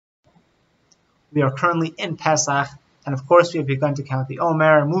We are currently in Pesach, and of course we have begun to count the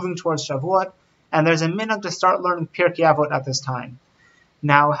Omer, moving towards Shavuot, and there's a minhag to start learning Pirkei Avot at this time.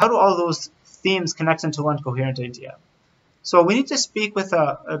 Now, how do all those themes connect into one coherent idea? So we need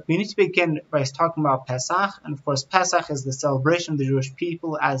to begin by talking about Pesach, and of course Pesach is the celebration of the Jewish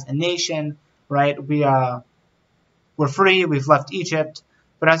people as a nation, right? We're free, we've left Egypt,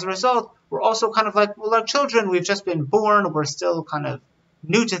 but as a result, we're also kind of like children. We've just been born, we're still kind of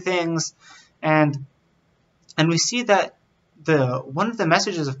new to things, and we see that one of the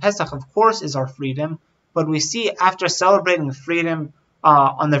messages of Pesach, of course, is our freedom, but we see after celebrating freedom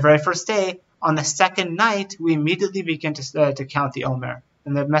on the very first day, on the second night, we immediately begin to count the Omer.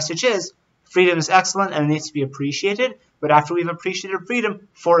 And the message is, freedom is excellent and it needs to be appreciated, but after we've appreciated freedom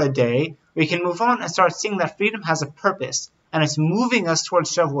for a day, we can move on and start seeing that freedom has a purpose, and it's moving us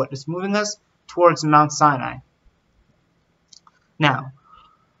towards Shavuot, it's moving us towards Mount Sinai. Now,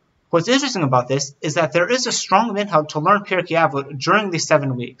 what's interesting about this is that there is a strong minhag to learn Pirkei Avot during these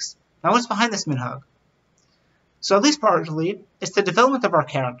 7 weeks. Now, what's behind this minhag? So at least partly, it's the development of our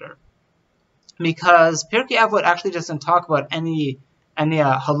character. Because Perakim Avot actually doesn't talk about any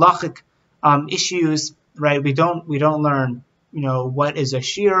halachic issues, right? We don't learn, what is a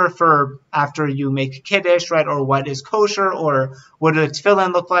shear for after you make kiddush, right? Or what is kosher, or what do the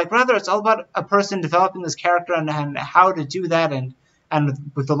tefillin look like? Rather, it's all about a person developing this character and how to do that, and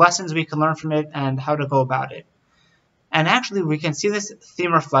with the lessons we can learn from it and how to go about it. And actually, we can see this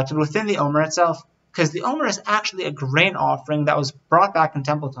theme reflected within the Omer itself, because the Omer is actually a grain offering that was brought back in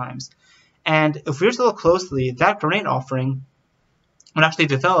temple times. And if we were to look closely, that grain offering would actually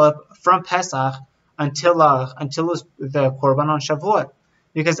develop from Pesach until it was the Korban on Shavuot.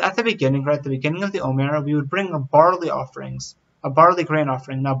 Because at the beginning, right at the beginning of the Omer, we would bring barley offerings, a barley grain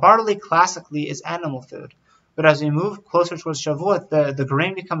offering. Now, barley classically is animal food. But as we move closer towards Shavuot, the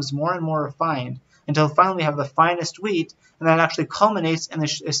grain becomes more and more refined until finally we have the finest wheat, and that actually culminates in the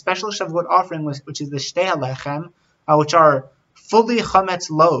special Shavuot offering, which is the Shtei HaLechem, which are fully chametz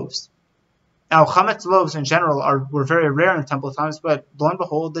loaves. Now, chametz loaves in general were very rare in temple times, but lo and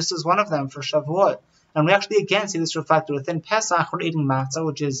behold, this is one of them for Shavuot. And we actually again see this reflected within Pesach. We're eating matzah,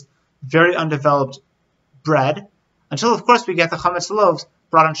 which is very undeveloped bread, until of course we get the chametz loaves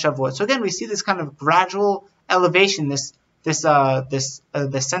brought on Shavuot. So again, we see this kind of gradual elevation, this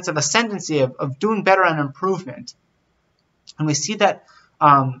sense of ascendancy of doing better and improvement, and we see that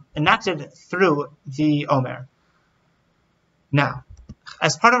enacted through the Omer. Now,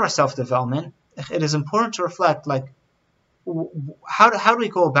 as part of our self-development, it is important to reflect, how do we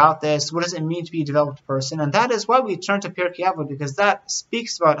go about this? What does it mean to be a developed person? And that is why we turn to Pirkei Avot, because that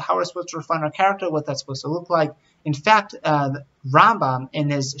speaks about how we're supposed to refine our character, what that's supposed to look like. In fact, Rambam, in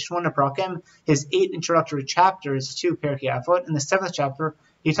his Shmoneh Perakim, his 8 introductory chapters to Pirkei Avot, in the 7th chapter,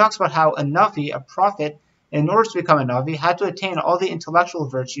 he talks about how a Navi, a prophet, in order to become a Navi, had to attain all the intellectual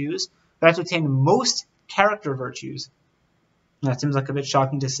virtues, but had to attain most character virtues. That seems like a bit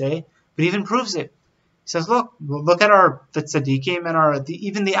shocking to say, but he even proves it. He says, look at the tzaddikim and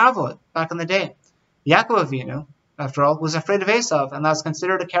even the avot back in the day. Yaakov Avinu, after all, was afraid of Esav, and that's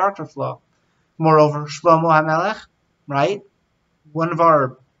considered a character flaw. Moreover, Shlomo HaMelech, right, one of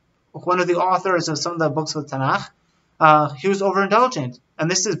the authors of some of the books of Tanakh, he was overindulgent, and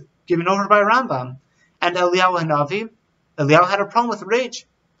this is given over by Rambam. And Eliyahu Hanavi, Eliyahu had a problem with rage.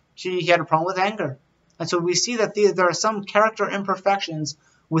 He had a problem with anger. And so we see that there are some character imperfections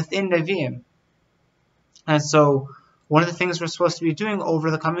within Nevi'im. And so one of the things we're supposed to be doing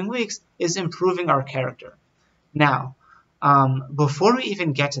over the coming weeks is improving our character. Now, before we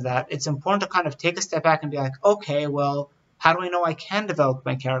even get to that, it's important to kind of take a step back and be like, okay, well, how do I know I can develop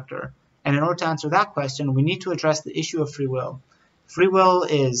my character? And in order to answer that question, we need to address the issue of free will. Free will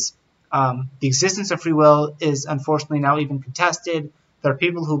is, the existence of free will is unfortunately now even contested. There are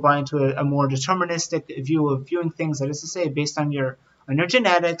people who buy into a more deterministic view of viewing things, that is to say, based on your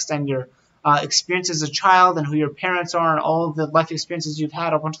genetics and your experience as a child and who your parents are and all of the life experiences you've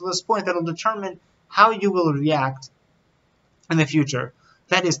had up until this point that will determine how you will react in the future.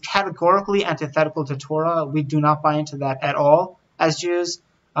 That is categorically antithetical to Torah. We do not buy into that at all as Jews.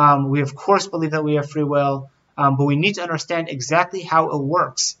 We of course believe that we have free will, but we need to understand exactly how it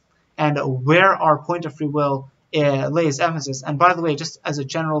works and where our point of free will lays emphasis. And by the way, just as a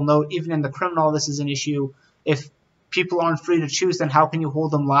general note, even in the criminal, this is an issue. If people aren't free to choose, then how can you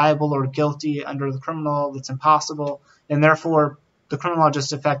hold them liable or guilty under the criminal? That's impossible. And therefore, the criminal law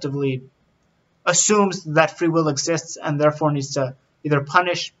just effectively assumes that free will exists and therefore needs to either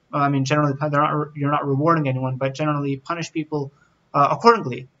punish, generally you're not rewarding anyone, but generally punish people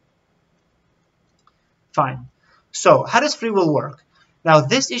accordingly. Fine. So how does free will work? Now,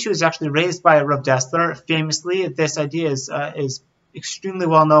 this issue is actually raised by Rav Dessler. Famously, this idea is extremely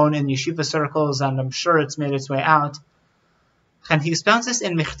well known in yeshiva circles, and I'm sure it's made its way out. And he expounds this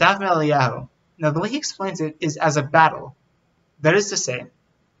in Michtav Me'Eliyahu. Now, the way he explains it is as a battle. That is to say,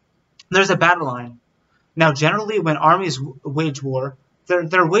 there's a battle line. Now, generally, when armies wage war,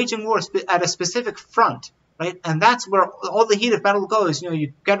 they're waging war at a specific front, right? And that's where all the heat of battle goes.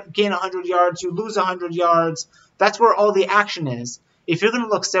 You gain 100 yards, you lose 100 yards. That's where all the action is. If you're going to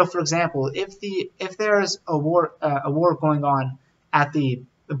look, so for example, if there's a war going on at the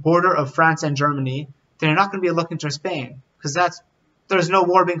border of France and Germany, then you're not going to be looking to Spain because there's no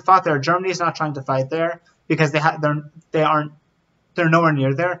war being fought there. Germany is not trying to fight there because they're nowhere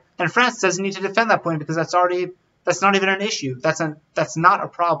near there, and France doesn't need to defend that point because that's not even an issue. That's not a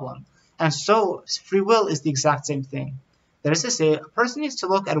problem. And so free will is the exact same thing. That is to say, a person needs to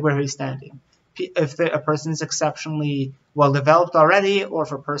look at where he's standing. If a person is exceptionally well developed already, or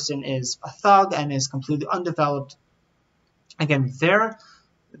if a person is a thug and is completely undeveloped, again,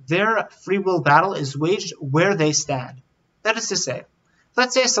 their free will battle is waged where they stand. That is to say,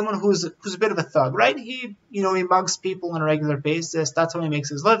 let's say someone who's a bit of a thug, right? He mugs people on a regular basis. That's how he makes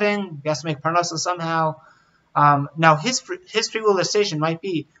his living. He has to make parnasa somehow. Now his free will decision might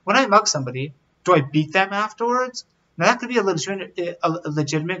be: when I mug somebody, do I beat them afterwards? Now that could be a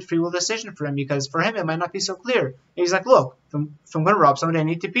legitimate free will decision for him, because for him it might not be so clear. He's like, look, if I'm going to rob somebody, I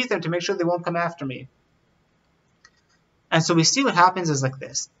need to beat them to make sure they won't come after me. And so we see what happens is like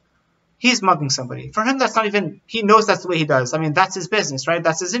this. He's mugging somebody. For him, that's not even, he knows that's the way he does. I mean, that's his business, right?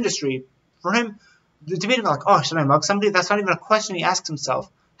 That's his industry. For him, the debate about like, oh, should I mug somebody? That's not even a question he asks himself.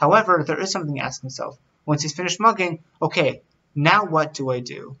 However, there is something he asks himself. Once he's finished mugging, okay, now what do I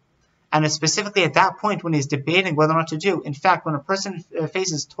do? And it's specifically at that point when he's debating whether or not to do. In fact, when a person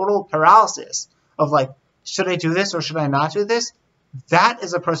faces total paralysis of like, should I do this or should I not do this? That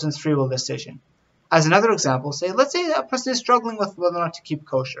is a person's free will decision. As another example, let's say a person is struggling with whether or not to keep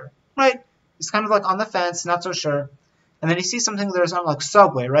kosher, right? He's kind of like on the fence, not so sure. And then he sees something there's on like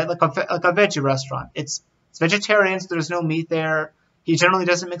Subway, right? Like a veggie restaurant. It's vegetarian, so there's no meat there. He generally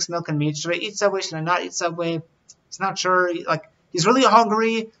doesn't mix milk and meat. Should I eat Subway? Should I not eat Subway? He's not sure. He's really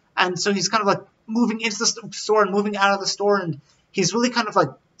hungry. And so he's kind of like moving into the store and moving out of the store. And he's really kind of like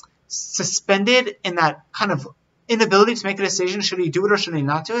suspended in that kind of inability to make a decision. Should he do it or should he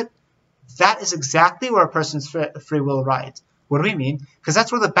not do it? That is exactly where a person's free will rides. What do we mean? Because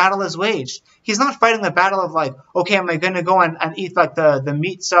that's where the battle is waged. He's not fighting the battle of like, okay, am I going to go and eat like the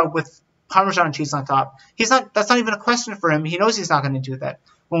meat sub with Parmesan cheese on top? That's not even a question for him. He knows he's not going to do that.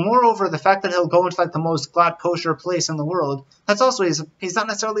 Well, moreover, the fact that he'll go into like the most glad kosher place in the world, that's also he's not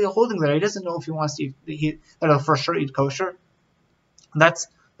necessarily holding there. He doesn't know if he wants to eat that he'll for sure eat kosher. That's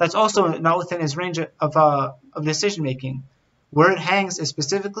also not within his range of decision making. Where it hangs is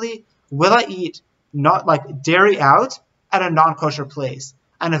specifically, will I eat not like dairy out at a non-kosher place?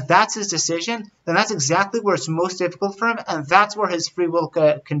 And if that's his decision, then that's exactly where it's most difficult for him, and that's where his free will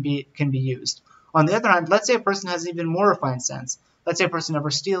can be used. On the other hand, let's say a person has an even more refined sense. Let's say a person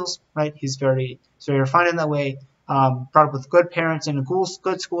never steals, right? He's very refined in that way, brought up with good parents in a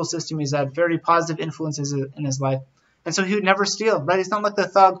good school system. He's had very positive influences in his life. And so he would never steal, right? He's not like the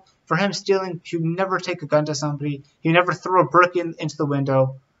thug. For him, stealing, he would never take a gun to somebody. He would never throw a brick into the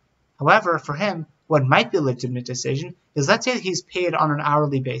window. However, for him, what might be a legitimate decision is, let's say he's paid on an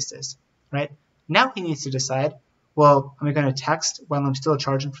hourly basis, right? Now he needs to decide, well, am I going to text while I'm still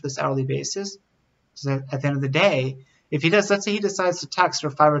charging for this hourly basis? So at the end of the day, if he does, let's say he decides to text for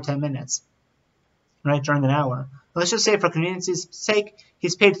 5 or 10 minutes, right, during an hour. Let's just say for convenience's sake,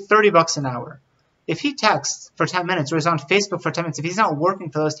 he's paid $30 an hour. If he texts for 10 minutes or is on Facebook for 10 minutes, if he's not working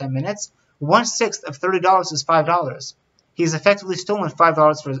for those 10 minutes, 1/6 of $30 is $5. He's effectively stolen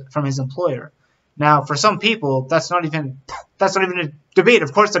 $5 from his employer. Now, for some people, that's not even a debate.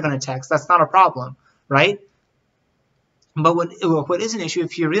 Of course they're going to text. That's not a problem, right? But what is an issue,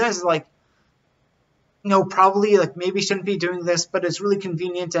 if he realizes, like, probably, like, maybe shouldn't be doing this, but it's really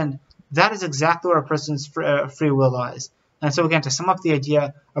convenient, and that is exactly where a person's free will lies. And so again, to sum up the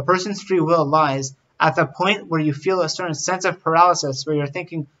idea, a person's free will lies at the point where you feel a certain sense of paralysis, where you're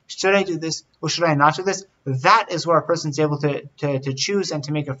thinking, should I do this or should I not do this? That is where a person's able to choose and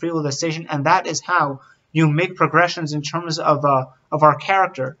to make a free will decision, and that is how you make progressions in terms of our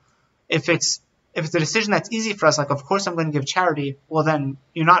character. If it's a decision that's easy for us, like, of course I'm going to give charity, well then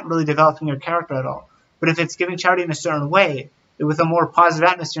you're not really developing your character at all. But if it's giving charity in a certain way, with a more positive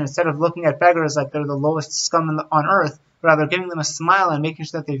atmosphere, instead of looking at beggars like they're the lowest scum on earth, rather giving them a smile and making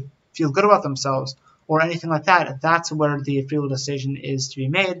sure that they feel good about themselves, or anything like that, that's where the free will decision is to be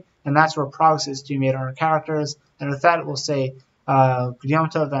made, and that's where progress is to be made on our characters. And with that, we'll say, Good Yom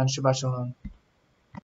Tov and Shabbat Shalom.